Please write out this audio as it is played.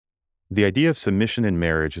The idea of submission in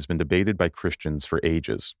marriage has been debated by Christians for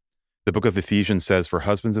ages. The book of Ephesians says for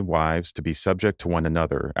husbands and wives to be subject to one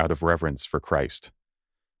another out of reverence for Christ.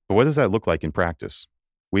 But what does that look like in practice?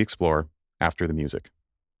 We explore after the music.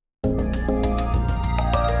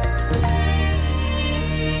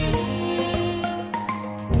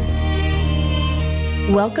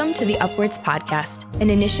 Welcome to the Upwards Podcast, an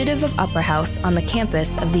initiative of Upper House on the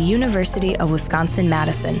campus of the University of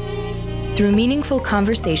Wisconsin-Madison. Through meaningful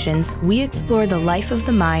conversations, we explore the life of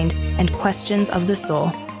the mind and questions of the soul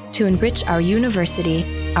to enrich our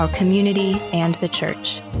university, our community, and the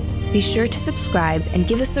church. Be sure to subscribe and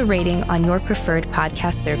give us a rating on your preferred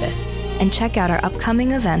podcast service, and check out our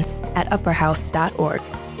upcoming events at upperhouse.org.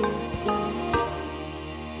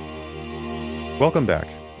 Welcome back.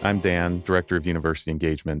 I'm Dan, Director of University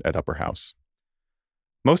Engagement at Upper House.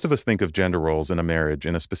 Most of us think of gender roles in a marriage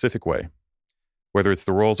in a specific way, whether it's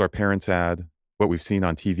the roles our parents had, what we've seen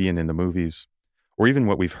on TV and in the movies, or even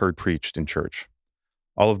what we've heard preached in church.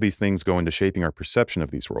 All of these things go into shaping our perception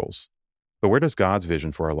of these roles. But where does God's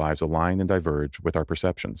vision for our lives align and diverge with our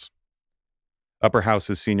perceptions? Upper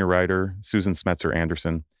House's senior writer, Susan Smetzer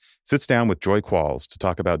Anderson, sits down with Joy Qualls to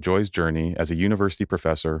talk about Joy's journey as a university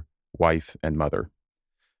professor, wife, and mother.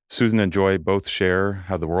 Susan and Joy both share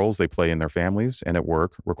how the roles they play in their families and at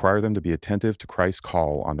work require them to be attentive to Christ's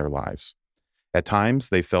call on their lives. At times,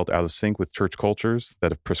 they felt out of sync with church cultures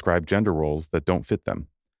that have prescribed gender roles that don't fit them.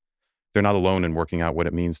 They're not alone in working out what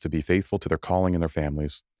it means to be faithful to their calling and their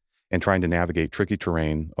families and trying to navigate tricky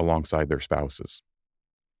terrain alongside their spouses.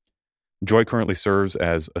 Joy currently serves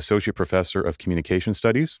as Associate Professor of Communication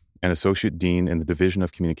Studies and Associate Dean in the Division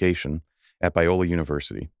of Communication at Biola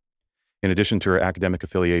University. In addition to her academic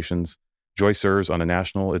affiliations, Joy serves on a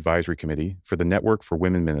national advisory committee for the Network for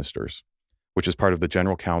Women Ministers, which is part of the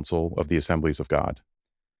General Council of the Assemblies of God.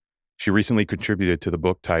 She recently contributed to the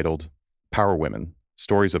book titled Power Women: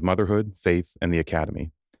 Stories of Motherhood, Faith, and the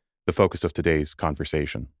Academy, the focus of today's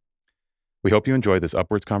conversation. We hope you enjoy this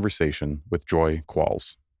Upwards conversation with Joy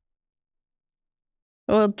Qualls.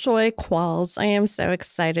 Well, Joy Qualls, I am so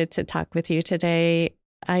excited to talk with you today.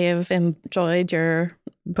 I have enjoyed your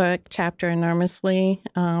book chapter enormously.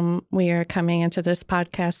 We are coming into this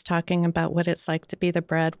podcast talking about what it's like to be the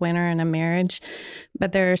breadwinner in a marriage,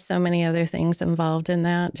 but there are so many other things involved in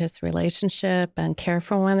that, just relationship and care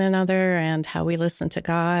for one another and how we listen to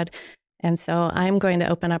God. And so I'm going to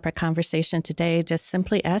open up our conversation today just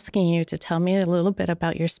simply asking you to tell me a little bit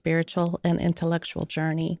about your spiritual and intellectual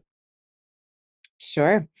journey.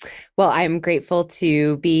 Sure. Well, I'm grateful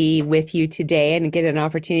to be with you today and get an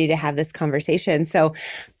opportunity to have this conversation. So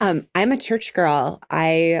I'm a church girl.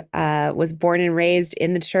 I was born and raised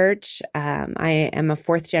in the church. I am a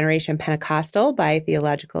fourth generation Pentecostal by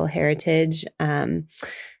theological heritage.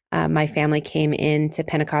 My family came into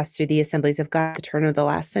Pentecost through the Assemblies of God at the turn of the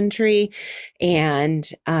last century, and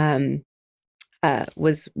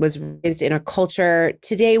was raised in a culture.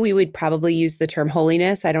 Today, we would probably use the term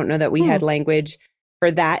holiness. I don't know that we had language for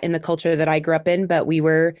that in the culture that I grew up in, but we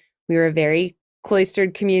were a very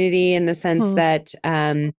cloistered community in the sense that,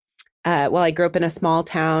 I grew up in a small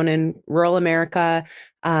town in rural America.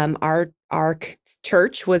 Our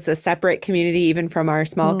church was a separate community, even from our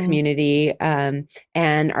small community,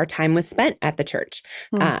 and our time was spent at the church.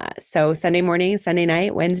 So Sunday morning, Sunday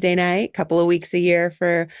night, Wednesday night, couple of weeks a year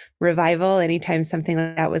for revival. Anytime something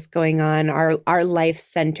like that was going on, our life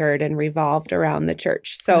centered and revolved around the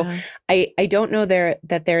church. So I don't know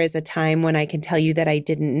that there is a time when I can tell you that I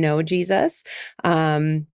didn't know Jesus,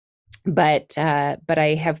 but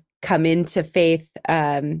I have come into faith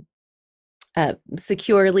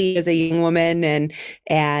securely as a young woman,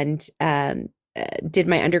 and did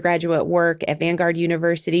my undergraduate work at Vanguard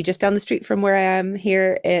University, just down the street from where I am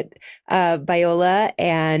here at Biola,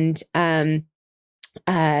 and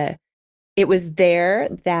it was there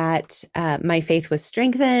that my faith was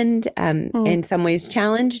strengthened, in some ways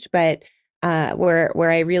challenged, but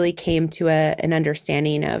where I really came to an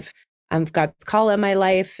understanding of God's call on my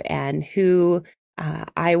life and who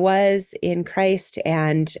I was in Christ,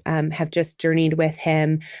 and have just journeyed with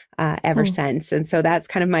Him ever since. And so that's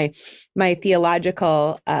kind of my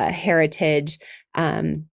theological heritage.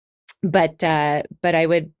 But I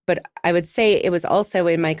would say it was also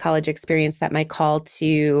in my college experience that my call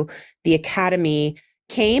to the academy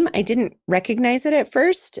came. I didn't recognize it at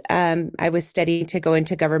first. I was studying to go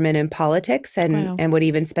into government and politics, and would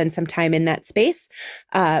even spend some time in that space.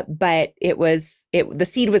 But the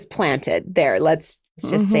seed was planted there. Let's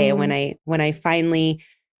just say when I finally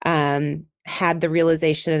had the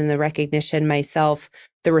realization and the recognition myself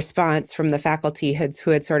the response from the faculty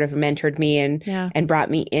who had sort of mentored me and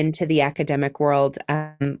brought me into the academic world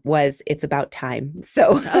was, it's about time.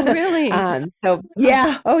 So, oh, really? So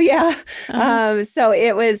yeah, oh yeah. So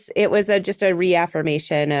it was just a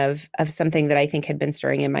reaffirmation of something that I think had been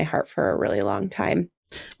stirring in my heart for a really long time.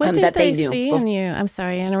 What did that they knew. see in you? I'm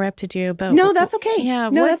sorry, I interrupted you, but no, that's okay. Yeah,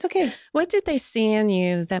 no, that's okay. What did they see in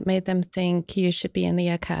you that made them think you should be in the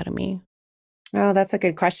academy? Oh, that's a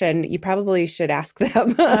good question. You probably should ask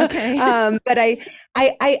them. Okay. But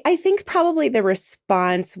I think probably the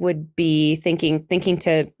response would be thinking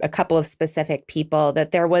to a couple of specific people,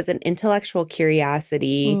 that there was an intellectual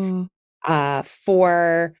curiosity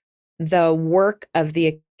for the work of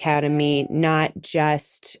the academy, not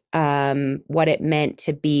just what it meant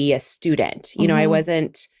to be a student. You know, I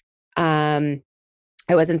wasn't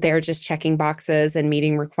there just checking boxes and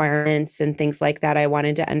meeting requirements and things like that. I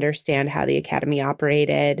wanted to understand how the academy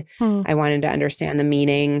operated. I wanted to understand the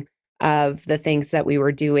meaning of the things that we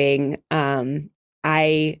were doing.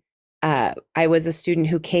 I was a student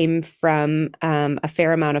who came from a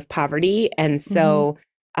fair amount of poverty, and so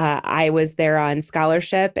I was there on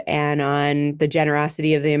scholarship and on the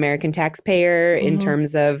generosity of the American taxpayer in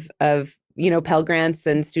terms of Pell Grants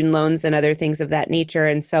and student loans and other things of that nature.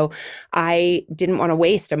 And so I didn't want to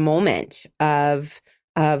waste a moment of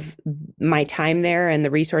my time there and the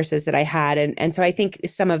resources that I had. And so I think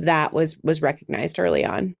some of that was recognized early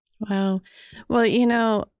on. Wow.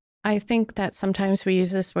 Well, I think that sometimes we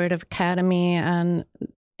use this word of academy, and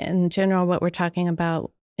in general, what we're talking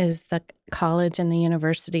about is the college and the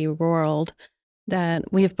university world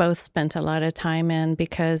that we've both spent a lot of time in,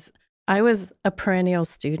 because I was a perennial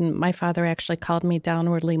student. My father actually called me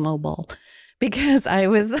downwardly mobile because I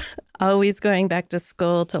was always going back to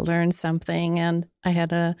school to learn something. And I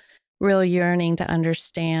had a real yearning to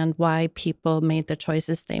understand why people made the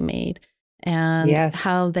choices they made, and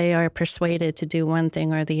how they are persuaded to do one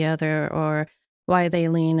thing or the other, or why they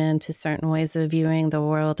lean into certain ways of viewing the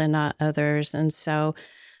world and not others. And so,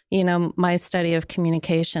 my study of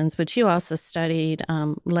communications, which you also studied,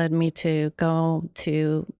 led me to go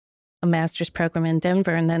to a master's program in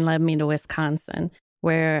Denver, and then led me to Wisconsin,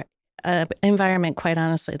 where environment, quite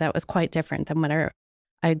honestly, that was quite different than what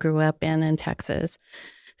I grew up in Texas.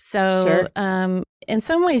 So in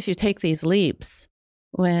some ways, you take these leaps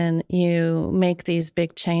when you make these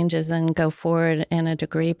big changes and go forward in a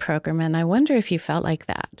degree program. And I wonder if you felt like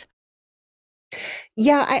that.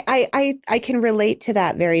 Yeah, I can relate to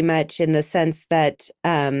that very much, in the sense that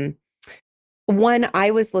one,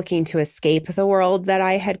 I was looking to escape the world that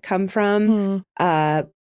I had come from,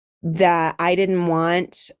 that I didn't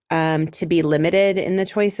want to be limited in the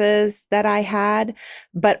choices that I had.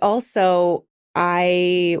 But also,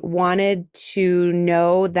 I wanted to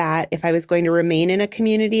know that if I was going to remain in a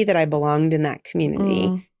community, that I belonged in that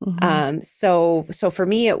community. So for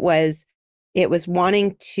me, it was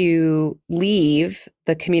wanting to leave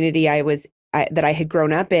the community that I had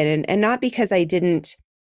grown up in, and not because I didn't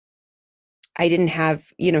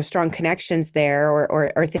have, strong connections there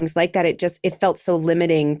or things like that. It felt so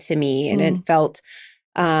limiting to me. And it felt,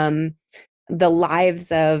 the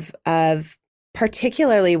lives of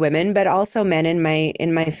particularly women, but also men in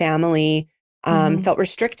my family, felt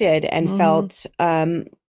restricted and felt,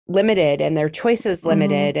 limited, and their choices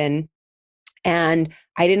limited. And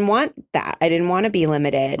I didn't want that. I didn't want to be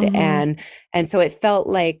limited. And so it felt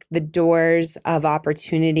like the doors of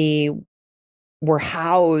opportunity were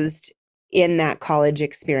housed in that college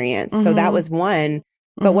experience. So that was one.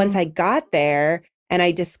 But once I got there and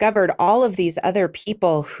I discovered all of these other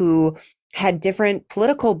people who had different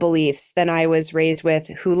political beliefs than I was raised with,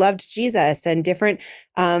 who loved Jesus, and different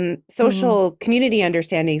social community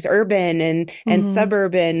understandings, urban and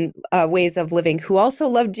suburban ways of living, who also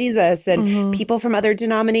loved Jesus, and people from other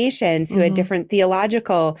denominations who had different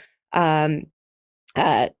theological backgrounds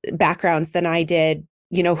than I did,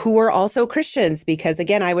 who were also Christians, because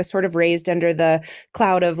again, I was sort of raised under the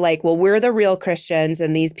cloud of like, well, we're the real Christians,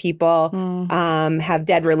 and these people have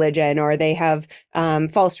dead religion, or they have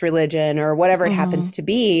false religion, or whatever it happens to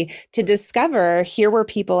be. To discover, here were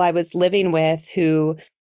people I was living with who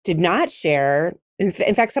did not share. In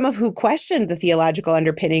fact, some of who questioned the theological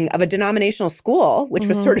underpinning of a denominational school, which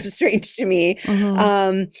was sort of strange to me.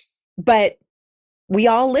 But we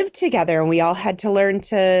all lived together, and we all had to learn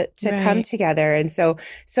to come together. And so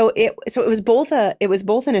it was both an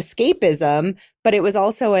escapism, but it was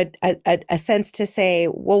also a sense to say,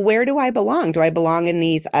 well, where do I belong? Do I belong in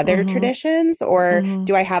these other traditions, or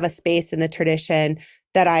do I have a space in the tradition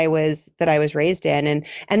that I was raised in?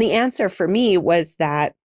 And the answer for me was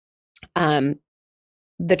that the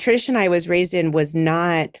tradition I was raised in was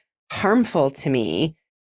not harmful to me.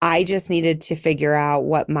 I just needed to figure out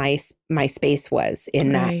what my space was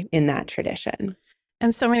in that tradition.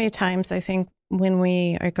 And so many times, I think when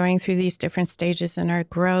we are going through these different stages in our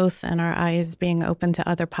growth and our eyes being open to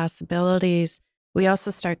other possibilities, we also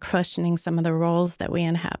start questioning some of the roles that we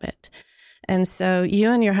inhabit. And so you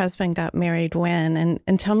and your husband got married when?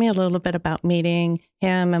 And tell me a little bit about meeting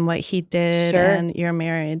him and what he did and your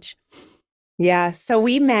marriage. Yeah. So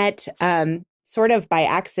we met sort of by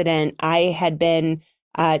accident. I had been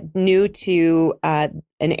new to an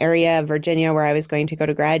area of Virginia where I was going to go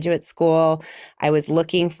to graduate school. I was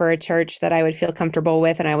looking for a church that I would feel comfortable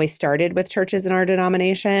with. And I always started with churches in our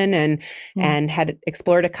denomination and had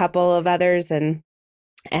explored a couple of others and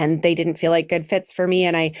they didn't feel like good fits for me.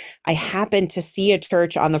 And I happened to see a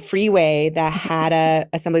church on the freeway that had a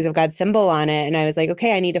Assemblies of God symbol on it. And I was like,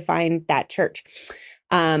 okay, I need to find that church.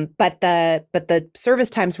 But the service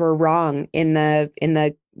times were wrong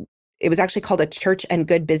it was actually called a church and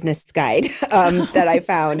good business guide that I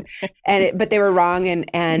found, but they were wrong.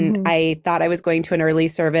 And I thought I was going to an early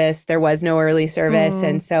service. There was no early service.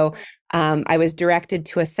 And so I was directed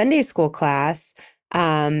to a Sunday school class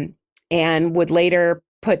and would later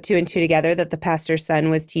put two and two together that the pastor's son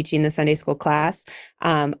was teaching the Sunday school class.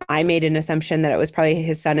 I made an assumption that it was probably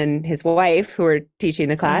his son and his wife who were teaching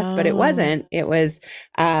the class, but it wasn't. It was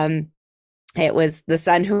the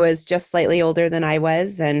son who was just slightly older than I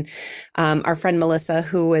was. And our friend Melissa,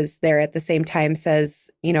 who was there at the same time,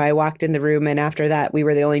 says, I walked in the room and after that, we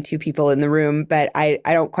were the only two people in the room. But I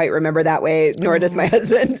don't quite remember that way, nor does my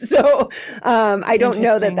husband. So I don't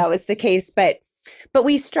know that was the case. But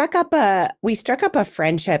we struck up a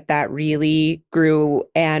friendship that really grew,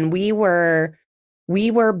 and we were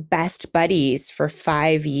best buddies for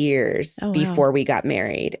 5 years before we got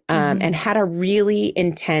married, and had a really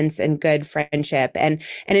intense and good friendship. And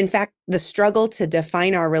in fact, the struggle to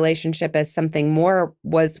define our relationship as something more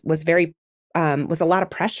was a lot of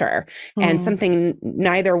pressure and something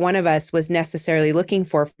neither one of us was necessarily looking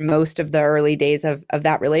for most of the early days of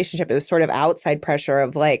that relationship. It was sort of outside pressure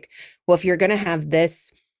of like, well, if you're going to have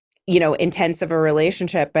this intense of a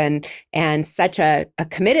relationship and such a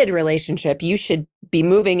committed relationship, you should be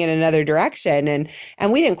moving in another direction. And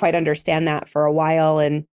we didn't quite understand that for a while.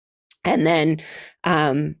 And then,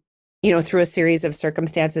 through a series of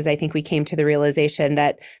circumstances, I think we came to the realization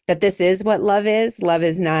that this is what love is. Love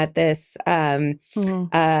is not this,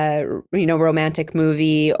 romantic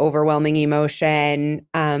movie, overwhelming emotion,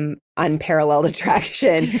 unparalleled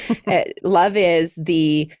attraction. Love is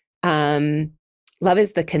the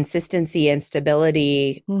consistency and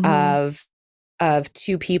stability of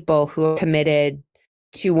two people who are committed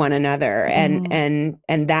to one another. And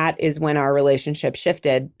that is when our relationship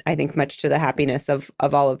shifted, I think, much to the happiness of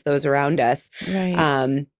all of those around us.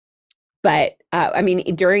 Right. But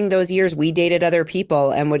during those years, we dated other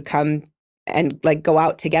people and would come and like go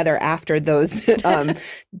out together after those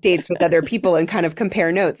dates with other people and kind of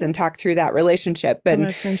compare notes and talk through that relationship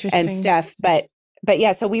and stuff. But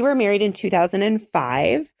yeah, so we were married in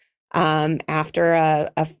 2005 after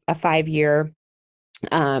a 5-year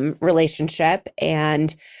relationship,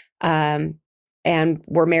 and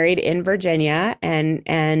we're married in Virginia.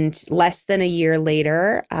 And less than a year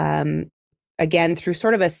later, again through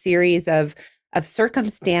sort of a series of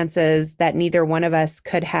circumstances that neither one of us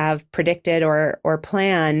could have predicted or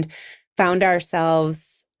planned, found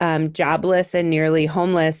ourselves jobless and nearly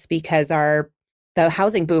homeless because the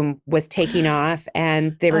housing boom was taking off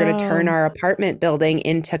and they were going to turn our apartment building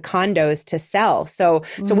into condos to sell. So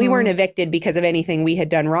we weren't evicted because of anything we had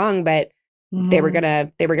done wrong, but they were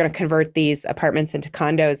going to convert these apartments into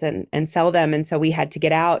condos and sell them. And so we had to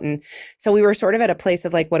get out. And so we were sort of at a place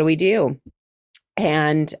of like, what do we do?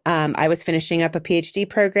 And I was finishing up a PhD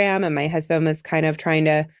program and my husband was kind of trying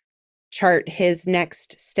to chart his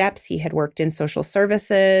next steps. He had worked in social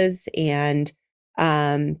services and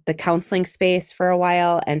the counseling space for a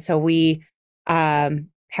while. And so we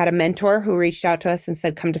had a mentor who reached out to us and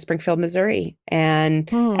said, come to Springfield, Missouri.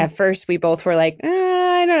 And at first we both were like,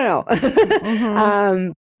 I don't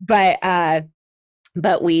know.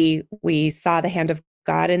 But we saw the hand of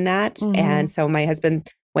God in that. And so my husband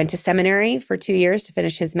went to seminary for 2 years to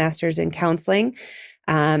finish his master's in counseling.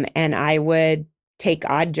 And I would take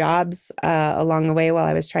odd jobs along the way while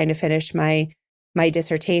I was trying to finish my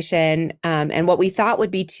dissertation, and what we thought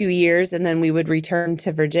would be 2 years, and then we would return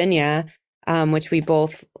to Virginia, which we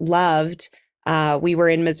both loved. We were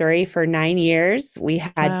in Missouri for 9 years. We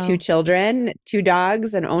had 2 children, 2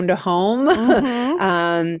 dogs, and owned a home.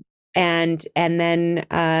 And then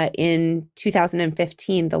in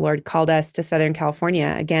 2015, the Lord called us to Southern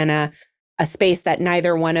California, again, a space that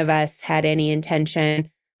neither one of us had any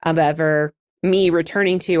intention of ever me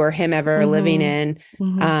returning to or him ever living in.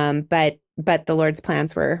 But the Lord's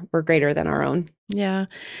plans were greater than our own. Yeah.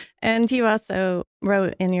 And you also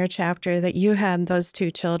wrote in your chapter that you had those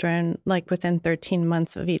two children like within 13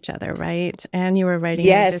 months of each other, right? And you were writing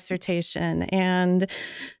your dissertation. And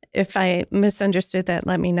if I misunderstood that,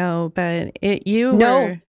 let me know. But you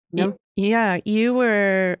were,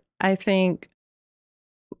 I think,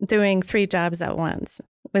 doing 3 jobs at once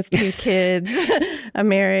with 2 kids, a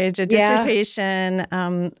marriage, a dissertation.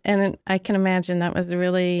 And I can imagine that was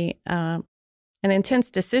really an intense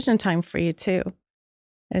decision time for you too,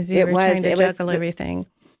 as you were trying to juggle everything.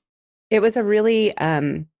 It was a really,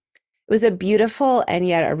 it was a beautiful and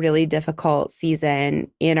yet a really difficult season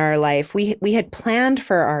in our life. We had planned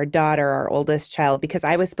for our daughter, our oldest child, because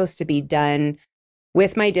I was supposed to be done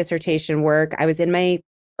with my dissertation work. I was in my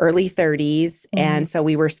early 30s. And so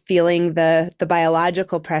we were feeling the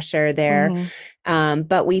biological pressure there.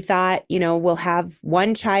 But we thought, we'll have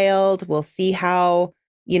one child. We'll see how,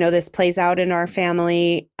 this plays out in our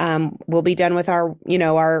family. We'll be done with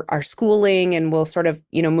our schooling, and we'll sort of,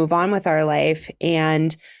 move on with our life.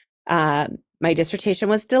 And my dissertation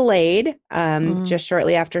was delayed just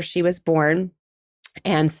shortly after she was born.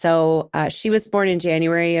 And so she was born in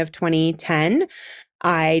January of 2010.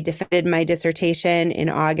 I defended my dissertation in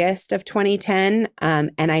August of 2010,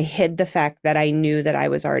 and I hid the fact that I knew that I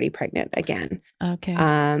was already pregnant again.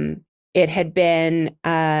 Okay. It had been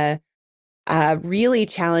a really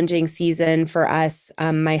challenging season for us.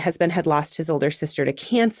 My husband had lost his older sister to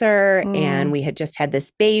cancer, and we had just had this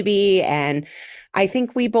baby. And I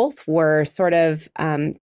think we both were sort of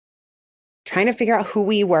trying to figure out who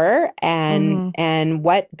we were and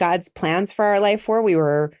what God's plans for our life were. We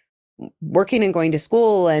were working and going to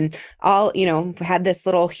school and all, had this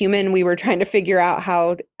little human we were trying to figure out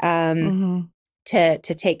how to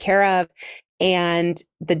take care of. And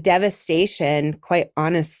the devastation, quite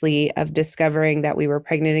honestly, of discovering that we were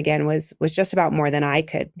pregnant again was just about more than I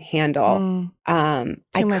could handle. I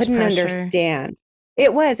couldn't understand.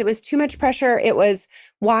 It was too much pressure. It was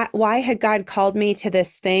why had God called me to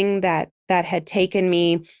this thing that had taken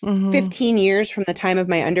me 15 years from the time of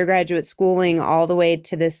my undergraduate schooling all the way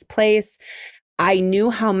to this place. I knew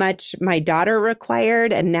how much my daughter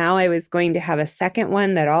required, and now I was going to have a second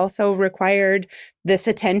one that also required this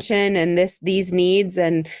attention and these needs,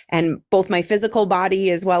 and both my physical body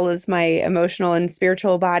as well as my emotional and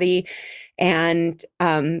spiritual body. And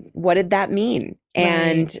what did that mean? Right.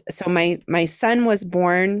 And so my son was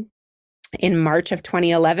born in March of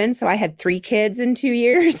 2011. So I had 3 kids in 2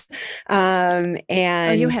 years. And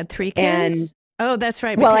you had 3 kids? Oh, that's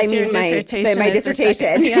right. Well, I mean, my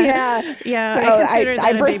dissertation. Yeah. So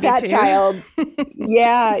I birthed that child.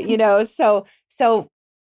 So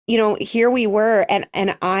here we were,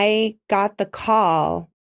 and I got the call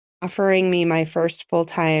offering me my first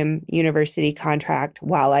full-time university contract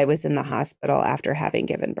while I was in the hospital after having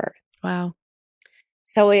given birth. Wow.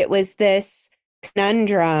 So it was this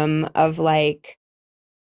conundrum of like,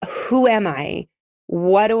 who am I?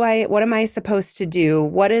 What am I supposed to do?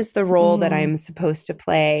 What is the role that I'm supposed to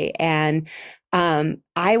play? And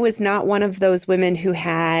I was not one of those women who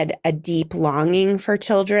had a deep longing for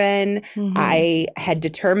children. I had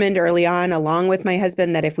determined early on, along with my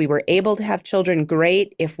husband, that if we were able to have children,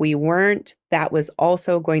 great. If we weren't, that was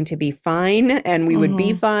also going to be fine, and we would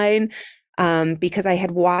be fine. Because I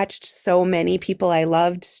had watched so many people I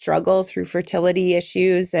loved struggle through fertility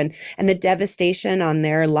issues and the devastation on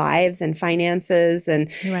their lives and finances. And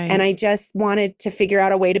I just wanted to figure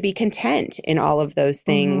out a way to be content in all of those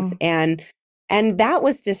things. And that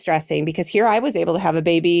was distressing, because here I was able to have a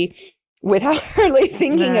baby without hardly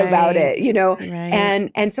thinking about it,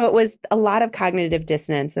 And so it was a lot of cognitive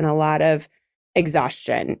dissonance and a lot of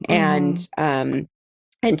exhaustion and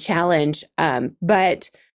challenge. But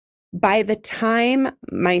by the time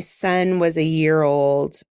my son was a year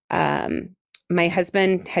old, my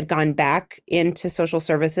husband had gone back into social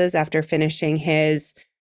services after finishing his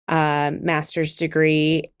master's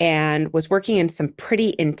degree and was working in some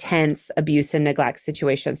pretty intense abuse and neglect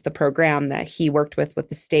situations. The program that he worked with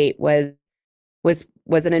the state was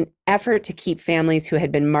an effort to keep families who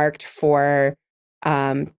had been marked for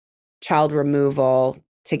child removal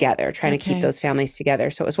together, trying to keep those families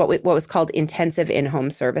together. So it was what was called intensive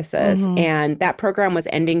in-home services. And that program was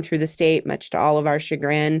ending through the state, much to all of our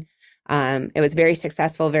chagrin. It was very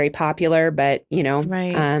successful, very popular, but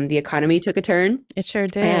the economy took a turn. It sure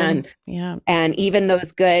did. And even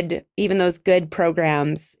those good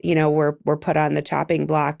programs, were put on the chopping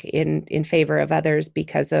block in favor of others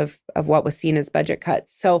because of what was seen as budget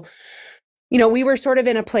cuts. So we were sort of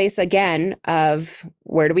in a place again of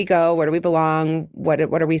where do we go? Where do we belong? What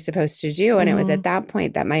are we supposed to do? And it was at that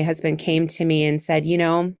point that my husband came to me and said, you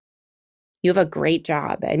have a great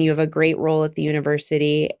job and you have a great role at the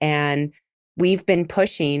university. And we've been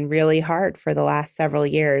pushing really hard for the last several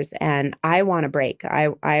years. And I want a break.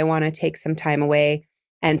 I want to take some time away.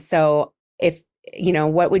 And so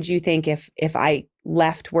what would you think if I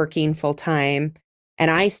left working full time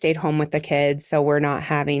and I stayed home with the kids, so we're not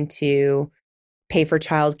having to pay for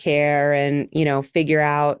childcare and, figure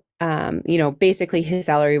out, basically his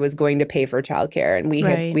salary was going to pay for childcare. And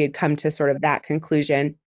we had come to sort of that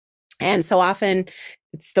conclusion. And so often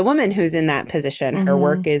it's the woman who's in that position. Her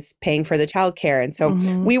work is paying for the childcare. And so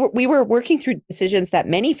we were working through decisions that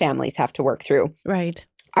many families have to work through. Right.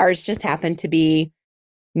 Ours just happened to be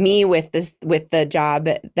me with the job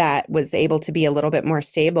that was able to be a little bit more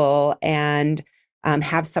stable and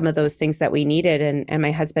have some of those things that we needed, and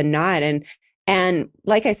my husband not. And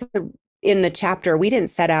like I said in the chapter, we didn't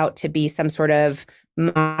set out to be some sort of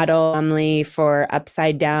model family for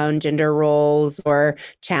upside down gender roles or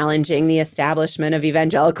challenging the establishment of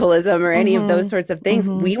evangelicalism or any of those sorts of things.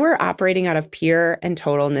 We were operating out of pure and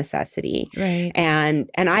total necessity. Right. And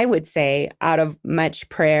I would say out of much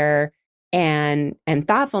prayer and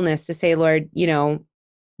thoughtfulness to say, Lord,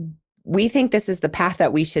 we think this is the path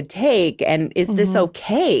that we should take. And is this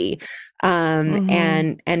okay?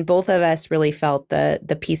 And both of us really felt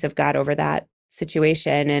the peace of God over that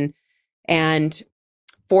situation. And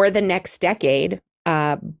for the next decade,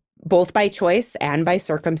 both by choice and by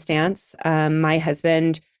circumstance, my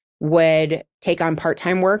husband would take on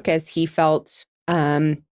part-time work as he felt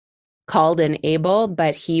called and able,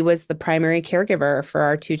 but he was the primary caregiver for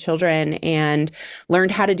our two children and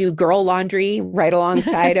learned how to do girl laundry right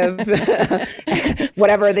alongside of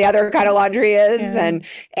whatever the other kind of laundry is. Yeah.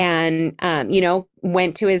 And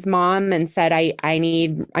went to his mom and said, I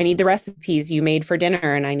need the recipes you made for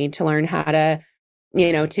dinner, and I need to learn how to,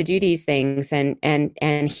 to do these things.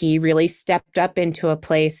 And he really stepped up into a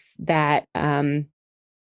place that,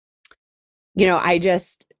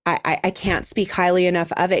 I can't speak highly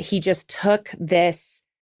enough of it. He just took this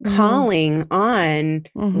calling on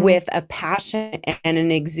with a passion and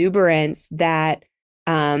an exuberance that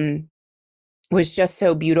was just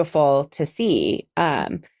so beautiful to see.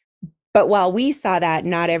 But while we saw that,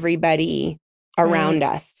 not everybody around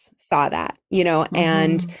us saw that,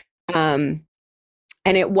 and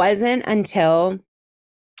it wasn't until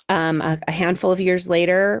a handful of years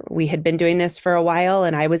later, we had been doing this for a while,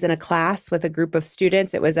 and I was in a class with a group of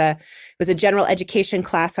students. It was a general education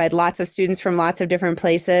class, so I had lots of students from lots of different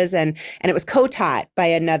places, and it was co-taught by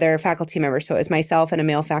another faculty member. So it was myself and a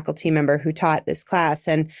male faculty member who taught this class,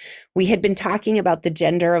 and we had been talking about the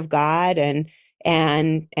gender of God and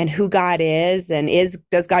who God is, and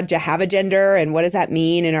does God have a gender, and what does that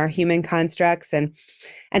mean in our human constructs? And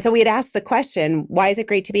so we had asked the question, why is it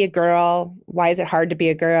great to be a girl? Why is it hard to be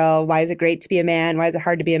a girl? Why is it great to be a man? Why is it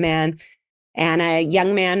hard to be a man? And a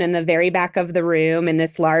young man in the very back of the room in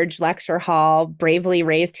this large lecture hall bravely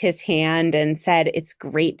raised his hand and said, it's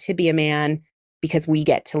great to be a man because we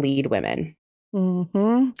get to lead women.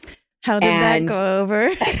 How did that go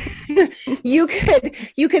over? You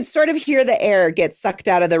could sort of hear the air get sucked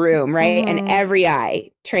out of the room, right? And every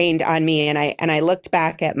eye trained on me. And I looked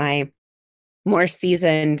back at my more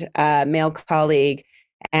seasoned male colleague,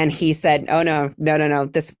 and he said, "Oh no,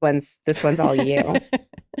 this one's all you."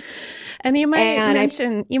 And you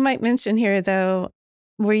might mention here though,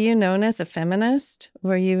 were you known as a feminist?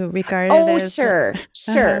 Were you regarded as? Sure.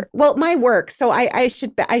 Well, my work. So I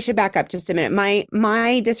should back up just a minute.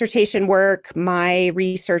 My dissertation work, my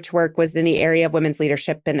research work was in the area of women's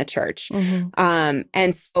leadership in the church.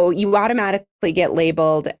 And so you automatically get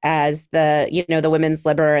labeled as the women's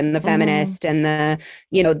liberator and the feminist and the,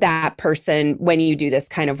 that person when you do this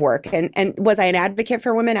kind of work. And was I an advocate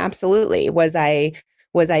for women? Absolutely. Was I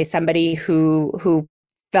somebody who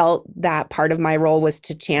felt that part of my role was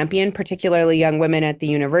to champion particularly young women at the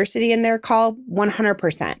university in their call?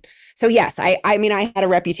 100%. So yes, I had a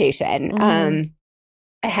reputation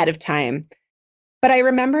ahead of time. But I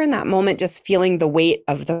remember in that moment just feeling the weight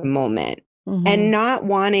of the moment and not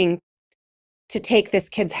wanting to take this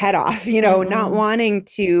kid's head off, not wanting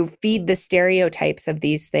to feed the stereotypes of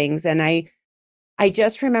these things. And I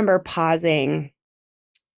just remember pausing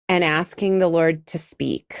and asking the Lord to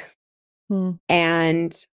speak.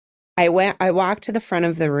 And I walked to the front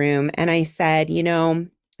of the room and I said, and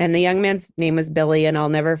the young man's name was Billy, and I'll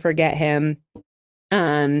never forget him.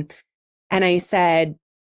 And I said,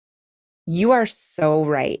 you are so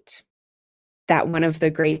right that one of the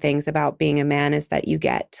great things about being a man is that you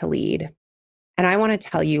get to lead. And I want to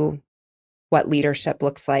tell you what leadership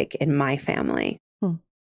looks like in my family. Hmm.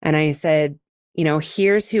 And I said,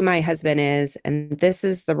 here's who my husband is, and this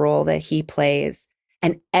is the role that he plays.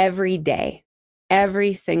 And every day,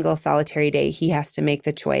 every single solitary day, he has to make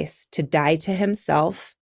the choice to die to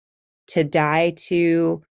himself, to die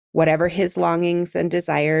to whatever his longings and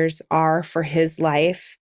desires are for his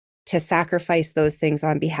life, to sacrifice those things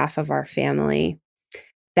on behalf of our family,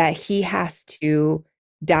 that he has to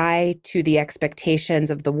die to the expectations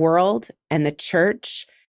of the world and the church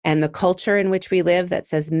and the culture in which we live that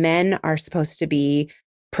says men are supposed to be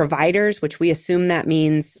providers, which we assume that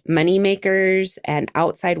means money makers and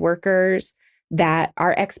outside workers, that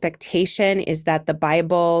our expectation is that the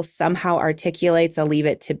Bible somehow articulates a Leave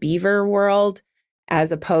It to Beaver world,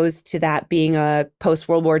 as opposed to that being a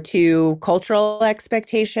post-World War II cultural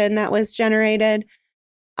expectation that was generated.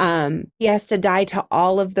 He has to die to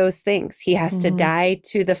all of those things. He has to die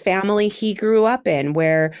to the family he grew up in,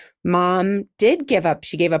 where mom did give up.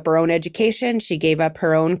 She gave up her own education. She gave up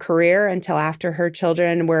her own career until after her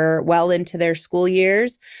children were well into their school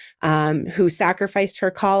years, who sacrificed her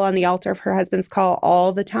call on the altar of her husband's call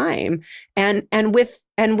all the time. And with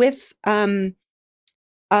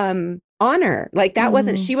honor. Like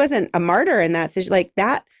that she wasn't a martyr in that situation. Like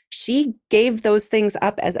that, she gave those things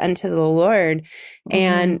up as unto the Lord.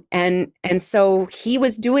 And so he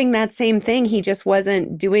was doing that same thing. He just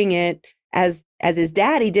wasn't doing it as his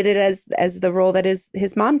dad. He did it as the role that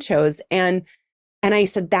his mom chose. And I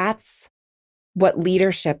said, that's what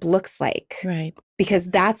leadership looks like. Right. Because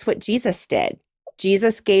that's what Jesus did.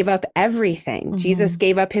 Jesus gave up everything. Jesus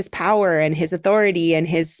gave up his power and his authority and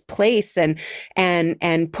his place and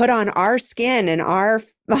put on our skin and our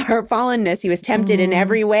fallenness. He was tempted in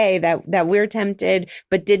every way that we're tempted,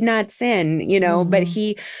 but did not sin, but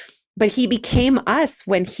he became us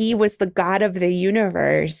when he was the God of the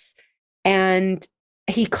universe, and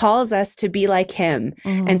he calls us to be like him.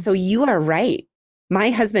 And so you are right.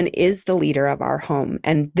 My husband is the leader of our home,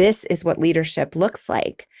 and this is what leadership looks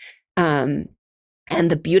like. And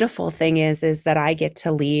the beautiful thing is that I get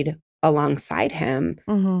to lead alongside him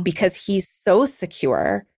because he's so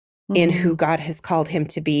secure in who God has called him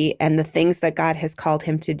to be and the things that God has called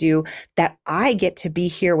him to do, that I get to be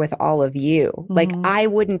here with all of you. Like I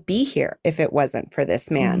wouldn't be here if it wasn't for this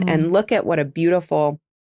man. And look at what a beautiful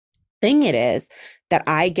thing it is that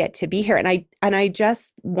I get to be here. And I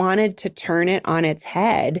just wanted to turn it on its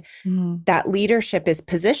head, that leadership is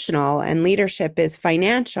positional and leadership is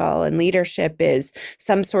financial and leadership is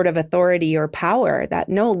some sort of authority or power. That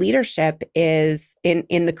no, leadership is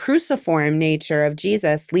in the cruciform nature of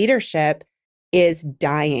Jesus. Leadership is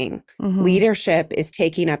dying. Leadership is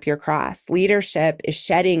taking up your cross. Leadership is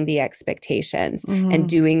shedding the expectations and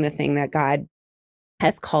doing the thing that God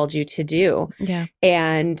has called you to do. Yeah.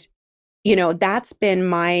 And that's been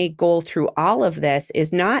my goal through all of this,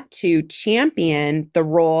 is not to champion the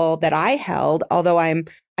role that I held, although I'm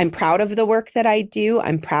proud of the work that I do.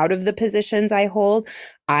 I'm proud of the positions I hold.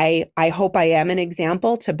 I hope I am an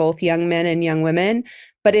example to both young men and young women,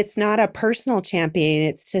 but it's not a personal champion.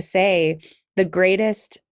 It's to say the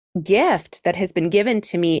greatest gift that has been given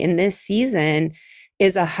to me in this season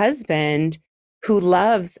is a husband who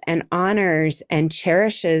loves and honors and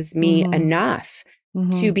cherishes me enough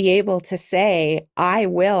to be able to say, I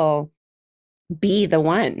will be the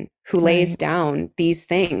one who lays down these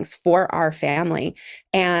things for our family.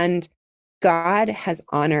 And God has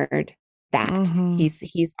honored that.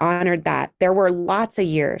 He's honored that. There were lots of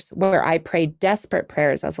years where I prayed desperate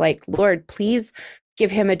prayers of like, Lord, please give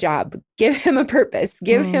him a job, give him a purpose,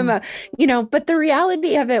 give him a, but the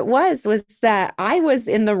reality of it was that I was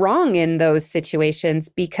in the wrong in those situations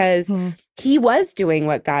because he was doing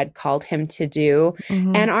what God called him to do.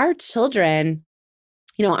 And our children,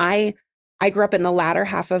 I grew up in the latter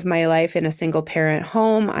half of my life in a single parent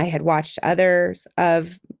home. I had watched others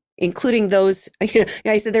including those, I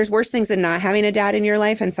said, there's worse things than not having a dad in your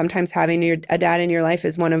life. And sometimes having a dad in your life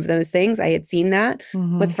is one of those things. I had seen that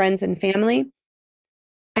with friends and family.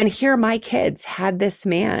 And here my kids had this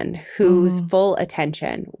man whose full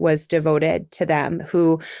attention was devoted to them,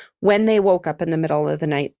 who, when they woke up in the middle of the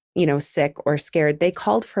night, sick or scared, they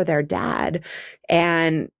called for their dad.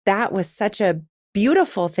 And that was such a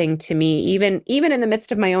beautiful thing to me, even in the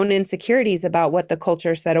midst of my own insecurities about what the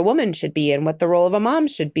culture said a woman should be and what the role of a mom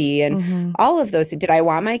should be. And all of those. Did I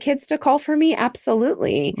want my kids to call for me?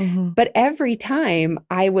 Absolutely. But every time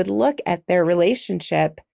I would look at their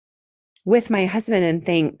relationship with my husband and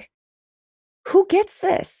think, who gets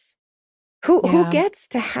this? Who gets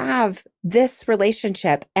to have this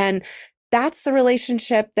relationship? And that's the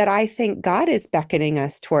relationship that I think God is beckoning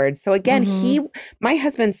us towards. So again, my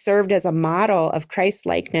husband served as a model of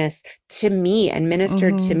Christ-likeness to me and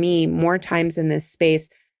ministered to me more times in this space.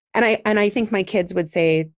 And I think my kids would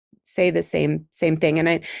say the same thing.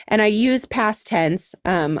 And I use past tense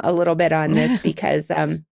a little bit on this because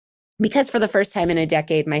for the first time in a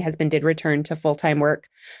decade, my husband did return to full-time work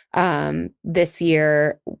this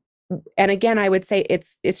year. And again, I would say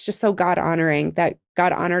it's just so God honoring that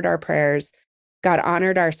God honored our prayers, God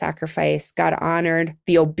honored our sacrifice, God honored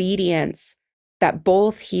the obedience that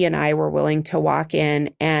both he and I were willing to walk in.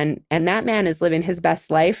 And that man is living his best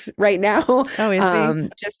life right now. Oh, is he?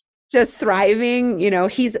 Just thriving.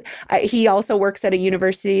 He also works at a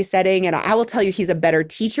university setting, and I will tell you, he's a better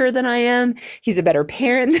teacher than I am. He's a better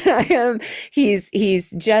parent than I am. He's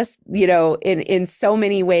just, in so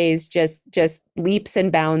many ways, just leaps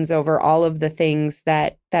and bounds over all of the things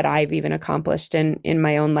that I've even accomplished in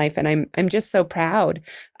my own life. And I'm just so proud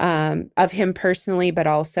of him personally, but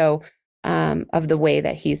also of the way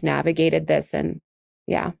that he's navigated this. And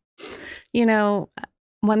yeah.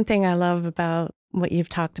 One thing I love about what you've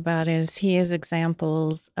talked about is he is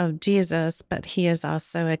examples of Jesus, but he is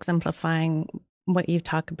also exemplifying what you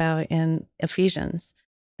talk about in Ephesians,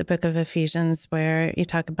 the book of Ephesians, where you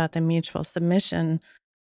talk about the mutual submission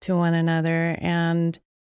to one another. And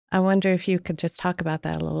I wonder if you could just talk about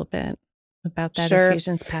that a little bit, about that Sure.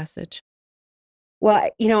 Ephesians passage.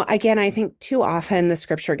 Well, again, I think too often the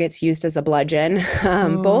scripture gets used as a bludgeon,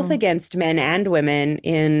 both against men and women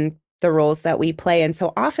in the roles that we play. And so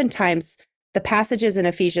oftentimes the passages in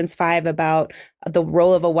Ephesians 5 about the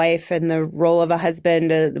role of a wife and the role of a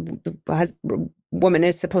husband, the woman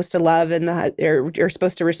is supposed to love and you're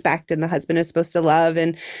supposed to respect, and the husband is supposed to love,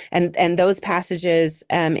 and those passages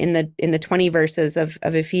in the 20 verses of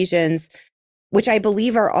Ephesians, which I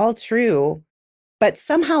believe are all true, but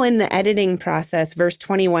somehow in the editing process, verse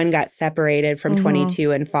 21 got separated from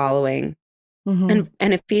 22 and following. And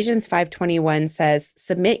Ephesians 5:21 says,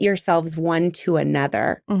 submit yourselves one to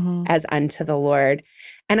another as unto the Lord.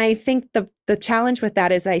 And I think the challenge with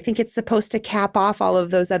that is I think it's supposed to cap off all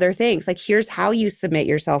of those other things. Like, here's how you submit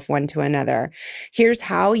yourself one to another. Here's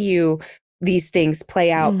how these things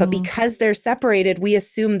play out. But because they're separated, we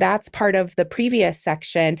assume that's part of the previous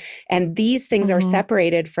section. And these things are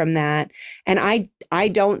separated from that. And I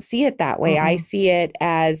don't see it that way. I see it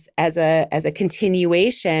as a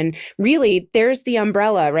continuation. Really, there's the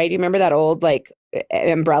umbrella, right? You remember that old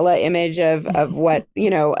umbrella image of what,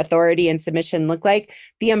 authority and submission look like?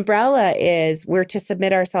 The umbrella is we're to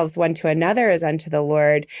submit ourselves one to another as unto the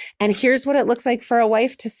Lord. And here's what it looks like for a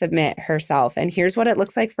wife to submit herself. And here's what it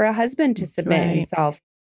looks like for a husband to submit himself.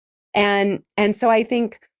 And so I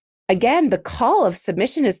think, again, the call of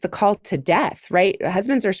submission is the call to death, right?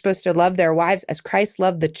 Husbands are supposed to love their wives as Christ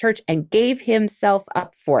loved the church and gave himself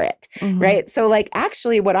up for it, right? So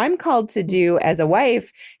actually what I'm called to do as a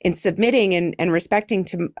wife in submitting and respecting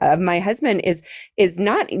of my husband is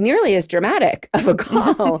not nearly as dramatic of a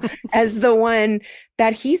call as the one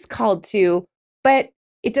that he's called to, but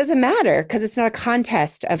it doesn't matter because it's not a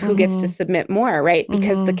contest of who gets to submit more, right?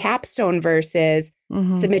 Because the capstone verse is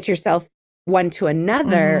submit yourself one to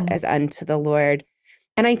another as unto the Lord.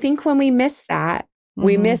 And I think when we miss that,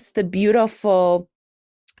 we miss the beautiful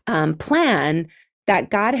plan that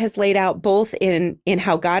God has laid out, both in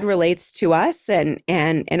how God relates to us and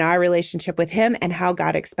in our relationship with him, and how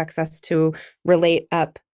God expects us to relate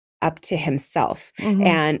up to himself.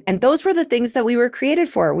 And those were the things that we were created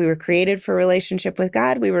for. We were created for relationship with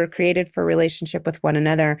God. We were created for relationship with one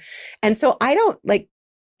another. And so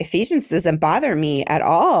Ephesians doesn't bother me at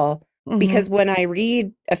all. Because when I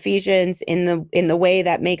read Ephesians in the way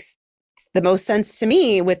that makes the most sense to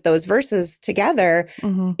me with those verses together,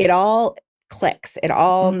 it all clicks. It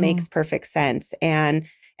all makes perfect sense. And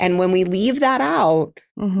when we leave that out,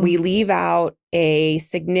 we leave out a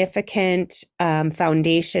significant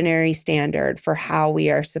foundationary standard for how we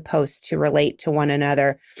are supposed to relate to one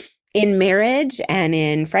another in marriage and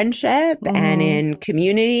in friendship and in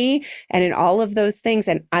community and in all of those things.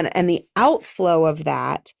 And the outflow of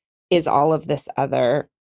that is all of this other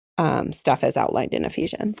stuff as outlined in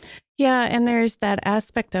Ephesians. Yeah, and there's that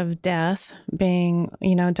aspect of death being,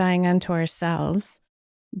 dying unto ourselves.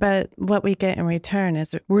 But what we get in return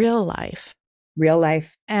is real life. Real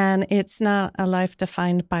life. And it's not a life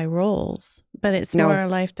defined by roles, but it's more a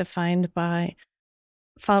life defined by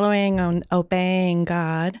following and obeying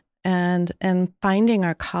God and finding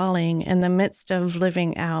our calling in the midst of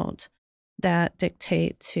living out that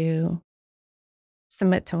dictate to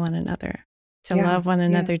submit to one another, to love one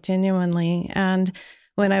another genuinely. And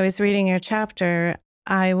when I was reading your chapter,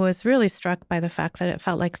 I was really struck by the fact that it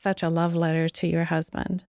felt like such a love letter to your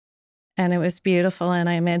husband. And it was beautiful. And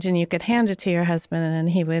I imagine you could hand it to your husband and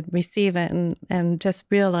he would receive it and just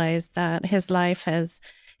realize that his life has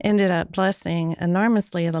ended up blessing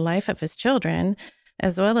enormously the life of his children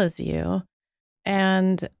as well as you.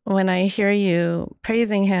 And when I hear you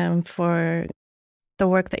praising him for the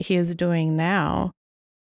work that he is doing now,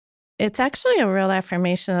 it's actually a real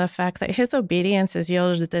affirmation of the fact that his obedience has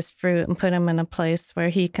yielded this fruit and put him in a place where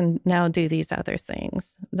he can now do these other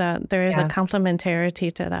things. That there is a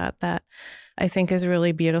complementarity to that I think is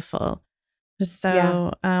really beautiful.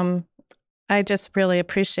 So I just really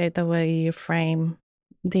appreciate the way you frame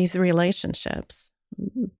these relationships.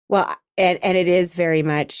 Well, and it is very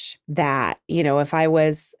much that, if I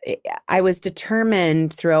was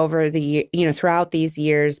determined throughout these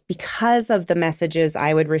years, because of the messages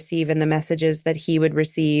I would receive and the messages that he would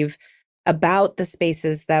receive about the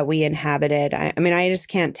spaces that we inhabited. I mean, I just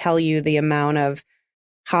can't tell you the amount of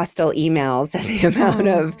hostile emails and the amount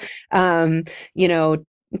of,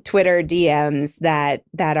 Twitter DMs that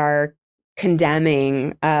are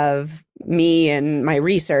condemning of me and my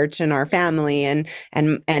research and our family and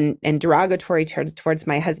derogatory towards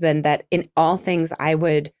my husband, that in all things I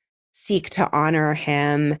would seek to honor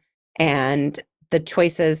him and the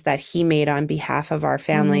choices that he made on behalf of our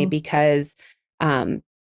family, because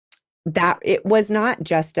that it was not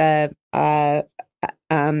just a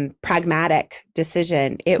pragmatic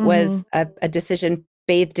decision. It was a decision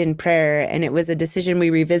bathed in prayer, and it was a decision we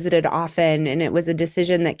revisited often, and it was a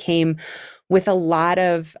decision that came with a lot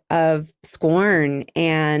of scorn.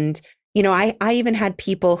 And I even had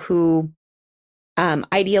people who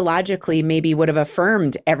ideologically maybe would have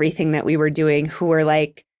affirmed everything that we were doing, who were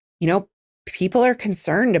like, people are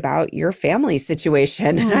concerned about your family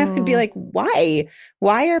situation. And I would be like, why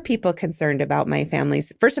are people concerned about my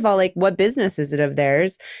family's? First of all, like, what business is it of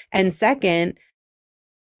theirs? And second,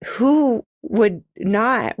 who would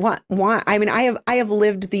not want, I mean, I have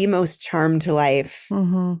lived the most charmed life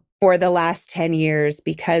for the last 10 years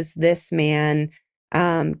because this man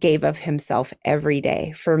gave of himself every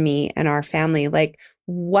day for me and our family. Like,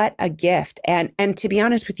 what a gift. And to be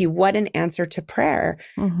honest with you, what an answer to prayer.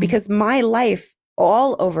 Because my life,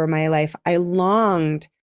 all over my life, I longed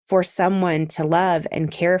for someone to love and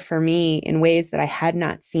care for me in ways that I had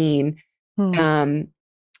not seen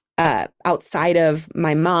outside of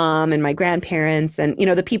my mom and my grandparents and,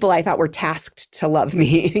 the people I thought were tasked to love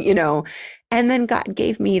me, And then God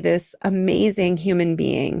gave me this amazing human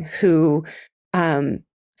being who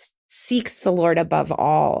seeks the Lord above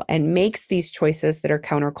all and makes these choices that are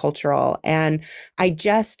countercultural. And I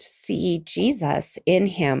just see Jesus in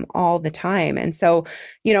him all the time. And so,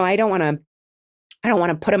 I don't want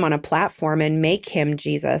to put him on a platform and make him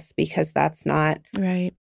Jesus, because that's not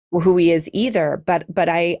right who he is either. But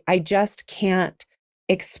I just can't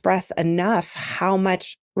express enough how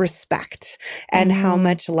much respect and how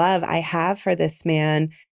much love I have for this man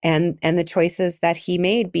and the choices that he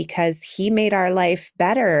made, because he made our life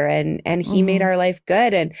better and he made our life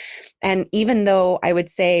good. And even though I would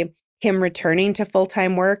say him returning to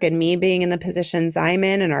full-time work and me being in the positions I'm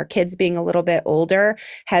in and our kids being a little bit older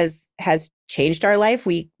has changed our life.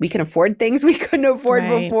 We can afford things we couldn't afford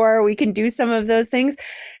before. We can do some of those things.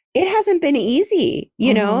 It hasn't been easy,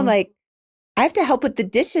 like I have to help with the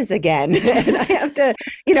dishes again. And I have to,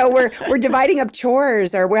 we're dividing up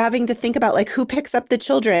chores, or we're having to think about like who picks up the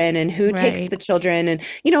children and who takes the children, and,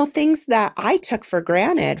 things that I took for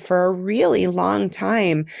granted for a really long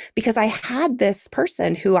time because I had this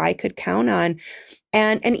person who I could count on.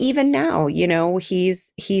 And even now,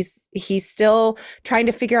 he's still trying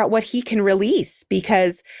to figure out what he can release,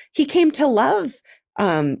 because he came to love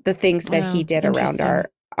the things that he did around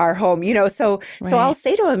our home, so I'll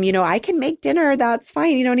say to him, I can make dinner, that's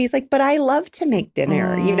fine, and he's like, but I love to make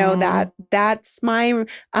dinner, that's my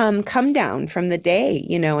come down from the day,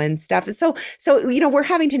 and stuff. And so we're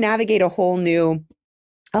having to navigate a whole new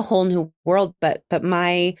world, but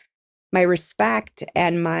my respect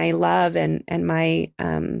and my love and my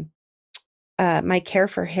my care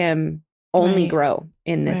for him only grow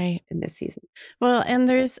in this season. Well, and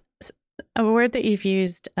there's a word that you've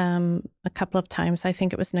used a couple of times. I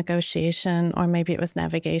think it was negotiation, or maybe it was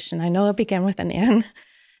navigation. I know it began with an N,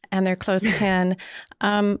 and they're close kin.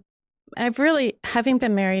 I've really, having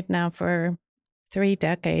been married now for 3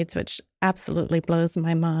 decades, which absolutely blows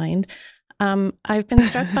my mind, I've been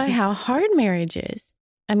struck by how hard marriage is.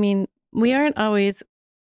 I mean, we aren't always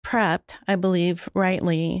prepped, I believe,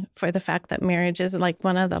 rightly, for the fact that marriage is like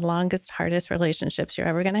one of the longest, hardest relationships you're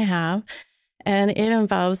ever going to have. And it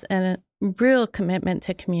involves a real commitment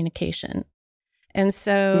to communication. And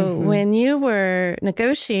so when you were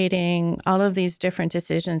negotiating all of these different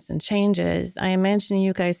decisions and changes, I imagine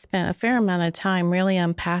you guys spent a fair amount of time really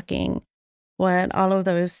unpacking what all of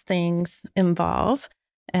those things involve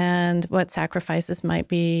and what sacrifices might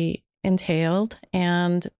be entailed.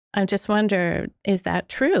 And I just wonder, is that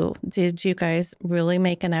true? Did you guys really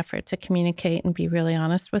make an effort to communicate and be really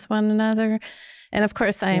honest with one another? And of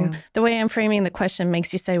course, the way I'm framing the question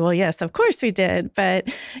makes you say, well, yes, of course we did.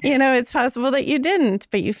 But, it's possible that you didn't,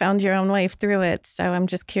 but you found your own way through it. So I'm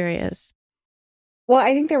just curious. Well,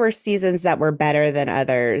 I think there were seasons that were better than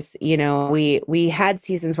others. We had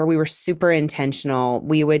seasons where we were super intentional.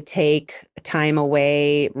 We would take time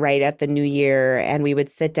away right at the new year, and we would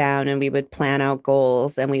sit down and we would plan out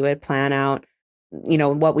goals, and we would plan out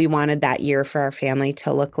what we wanted that year for our family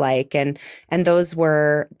to look like. And those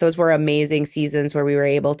were amazing seasons where we were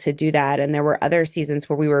able to do that. And there were other seasons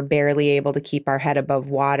where we were barely able to keep our head above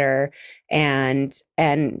water. And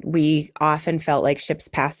we often felt like ships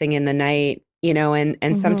passing in the night,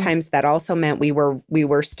 and sometimes that also meant we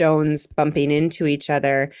were stones bumping into each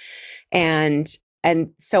other. And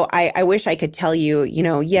so I wish I could tell you,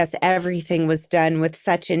 yes, everything was done with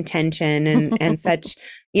such intention and such,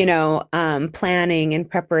 planning and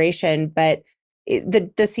preparation, but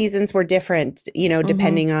the seasons were different,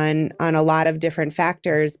 depending on a lot of different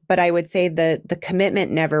factors. But I would say the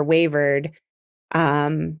commitment never wavered.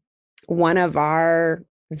 One of our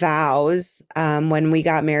vows, when we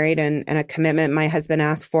got married, and a commitment my husband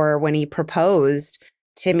asked for when he proposed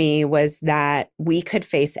to me, was that we could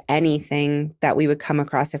face anything that we would come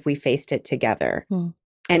across if we faced it together.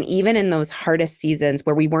 And even in those hardest seasons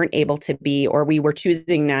where we weren't able to be, or we were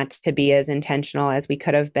choosing not to be as intentional as we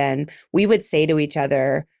could have been, we would say to each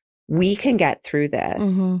other, we can get through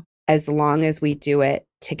this as long as we do it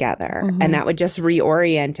together. And that would just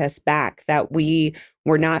reorient us back, that we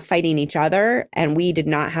were not fighting each other, and we did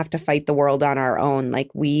not have to fight the world on our own. Like,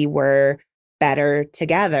 we were better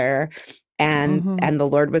together. And the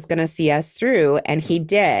Lord was going to see us through, and he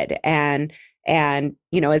did. And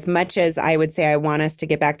as much as I would say I want us to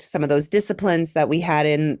get back to some of those disciplines that we had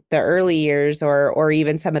in the early years, or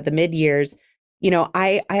even some of the mid years,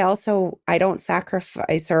 I don't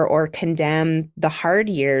sacrifice or condemn the hard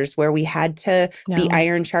years where we had to be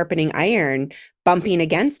iron sharpening iron, bumping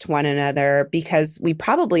against one another, because we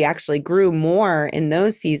probably actually grew more in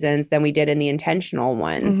those seasons than we did in the intentional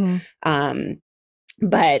ones.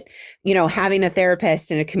 But, having a therapist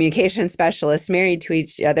and a communication specialist married to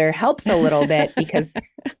each other helps a little bit, because,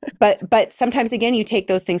 but sometimes, again, you take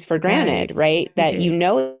those things for granted, right? That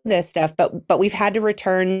this stuff, but we've had to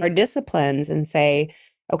return our disciplines and say,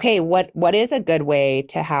 okay, what is a good way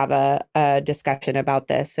to have a discussion about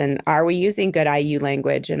this? And are we using good IU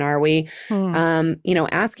language? And are we,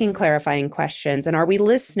 asking clarifying questions? And are we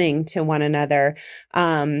listening to one another?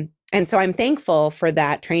 And so I'm thankful for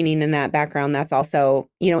that training and that background. That's also,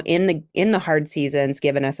 in the hard seasons,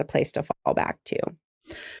 given us a place to fall back to.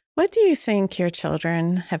 What do you think your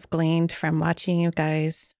children have gleaned from watching you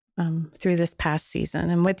guys through this past season?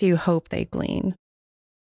 And what do you hope they glean?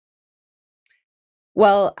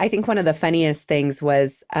 Well, I think one of the funniest things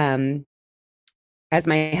was, as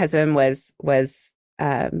my husband was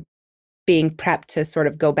being prepped to sort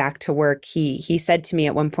of go back to work, he said to me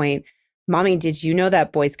at one point, "Mommy, did you know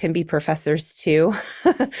that boys can be professors too?"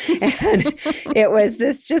 And it was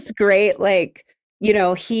this just great,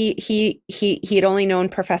 he'd only known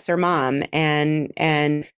Professor Mom,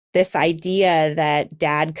 and this idea that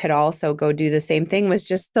Dad could also go do the same thing was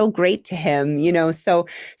just so great to him, So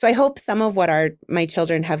I hope some of what my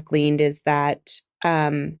children have gleaned is that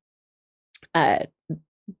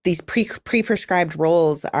these pre-prescribed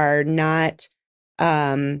roles are not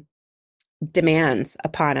demands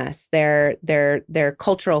upon us. They're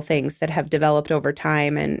cultural things that have developed over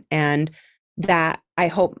time, and that I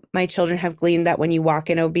hope my children have gleaned that when you walk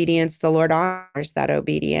in obedience, the Lord honors that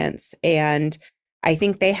obedience. And I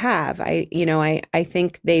think they have. I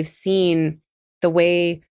think they've seen the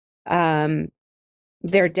way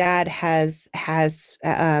their dad has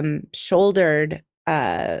shouldered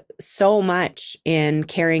so much in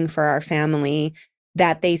caring for our family,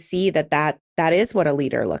 that they see that is what a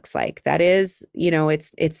leader looks like. That is,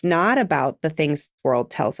 it's not about the things the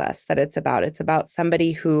world tells us that it's about. It's about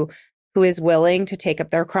somebody who is willing to take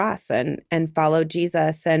up their cross and follow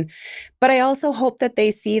Jesus. But I also hope that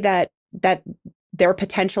they see that their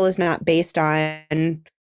potential is not based on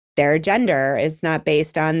their gender. It's not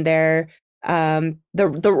based on their the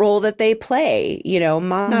role that they play.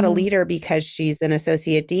 Mom's not a leader because she's an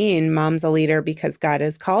associate dean. Mom's a leader because God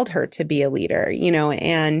has called her to be a leader,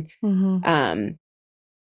 and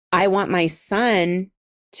I want my son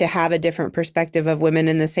to have a different perspective of women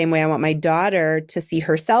in the same way I want my daughter to see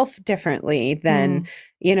herself differently than,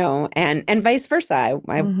 and vice versa.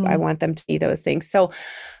 I want them to see those things. So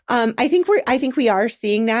I think we are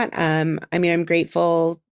seeing that. I'm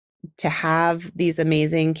grateful to have these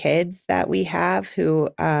amazing kids that we have who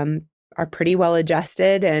are pretty well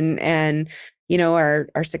adjusted and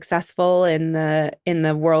are successful in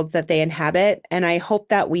the world that they inhabit. And I hope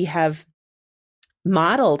that we have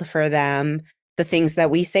modeled for them the things that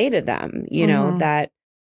we say to them, that,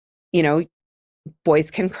 boys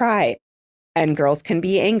can cry and girls can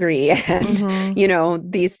be angry.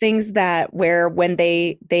 And, these things that where when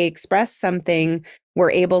they express something,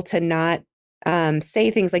 we're able to not say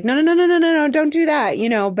things like, no, don't do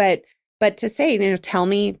that, but to say, tell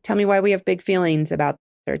me why we have big feelings about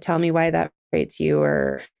that, or tell me why that frustrates you,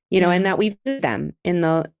 or, and that we view them in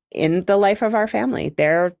the life of our family.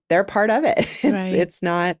 They're part of it. It's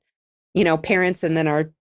not, parents and then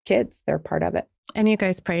our kids, they're part of it. And you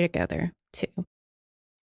guys pray together too.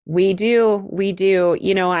 We do.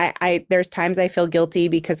 I there's times I feel guilty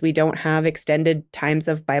because we don't have extended times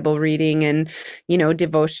of Bible reading and,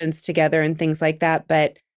 devotions together and things like that.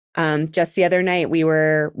 But just the other night we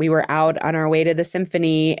were out on our way to the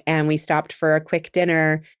symphony and we stopped for a quick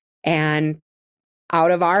dinner, and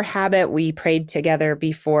out of our habit, we prayed together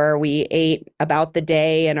before we ate about the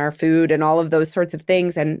day and our food and all of those sorts of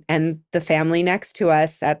things. And the family next to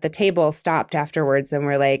us at the table stopped afterwards and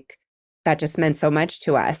were like, that just meant so much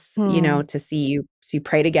to us, to see you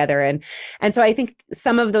pray together. And so I think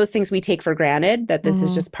some of those things we take for granted, that this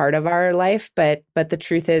is just part of our life. But the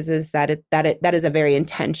truth is that that is a very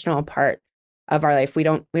intentional part of our life. We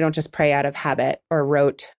don't just pray out of habit or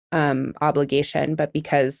rote obligation, but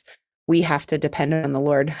because we have to depend on the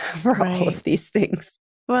Lord for all of these things.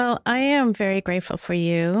 Well, I am very grateful for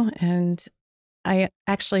you. And I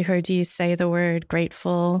actually heard you say the word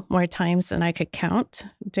grateful more times than I could count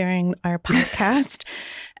during our podcast.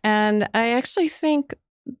 And I actually think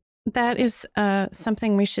that is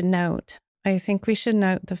something we should note. I think we should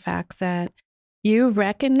note the fact that you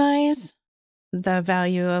recognize the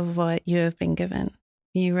value of what you have been given.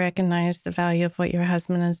 You recognize the value of what your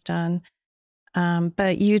husband has done.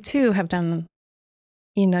 But you too have done,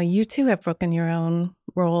 you too have broken your own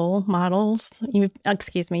role models. You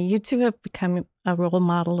too have become a role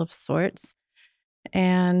model of sorts.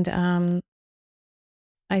 And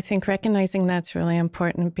I think recognizing that's really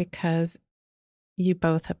important because you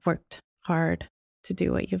both have worked hard to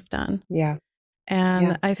do what you've done. Yeah.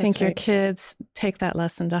 And I think your kids take that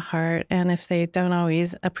lesson to heart. And if they don't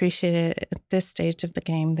always appreciate it at this stage of the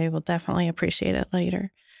game, they will definitely appreciate it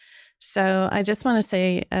later. So I just want to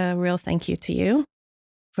say a real thank you to you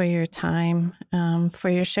for your time, for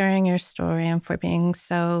your sharing your story, and for being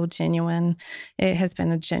so genuine. It has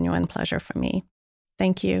been a genuine pleasure for me.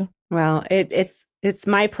 Thank you. Well, it's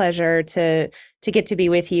my pleasure to get to be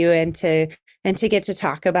with you and to get to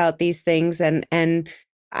talk about these things. And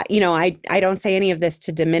I don't say any of this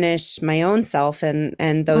to diminish my own self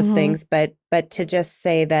and those things, but to just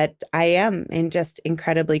say that I am just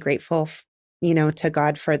incredibly grateful to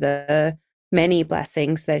God for the many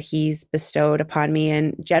blessings that he's bestowed upon me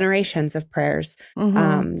and generations of prayers,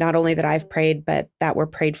 not only that I've prayed, but that were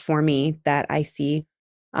prayed for me, that I see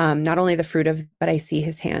not only the fruit of, but I see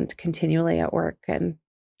his hand continually at work. And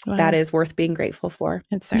that is worth being grateful for.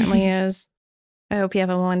 It certainly is. I hope you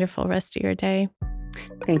have a wonderful rest of your day.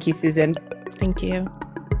 Thank you, Susan. Thank you.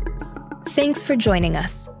 Thanks for joining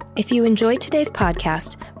us. If you enjoyed today's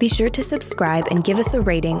podcast, be sure to subscribe and give us a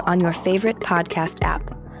rating on your favorite podcast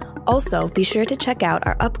app. Also, be sure to check out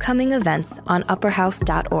our upcoming events on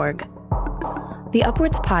upperhouse.org. The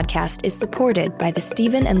Upwards podcast is supported by the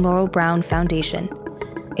Stephen and Laurel Brown Foundation.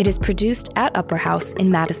 It is produced at Upper House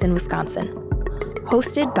in Madison, Wisconsin.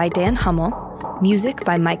 Hosted by Dan Hummel, music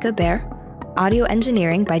by Micah Bear, audio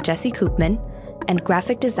engineering by Jesse Koopman, and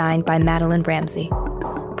graphic design by Madeline Ramsey.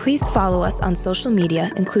 Please follow us on social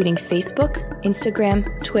media, including Facebook, Instagram,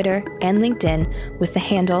 Twitter, and LinkedIn with the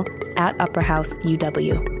handle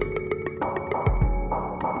 @UpperHouseUW.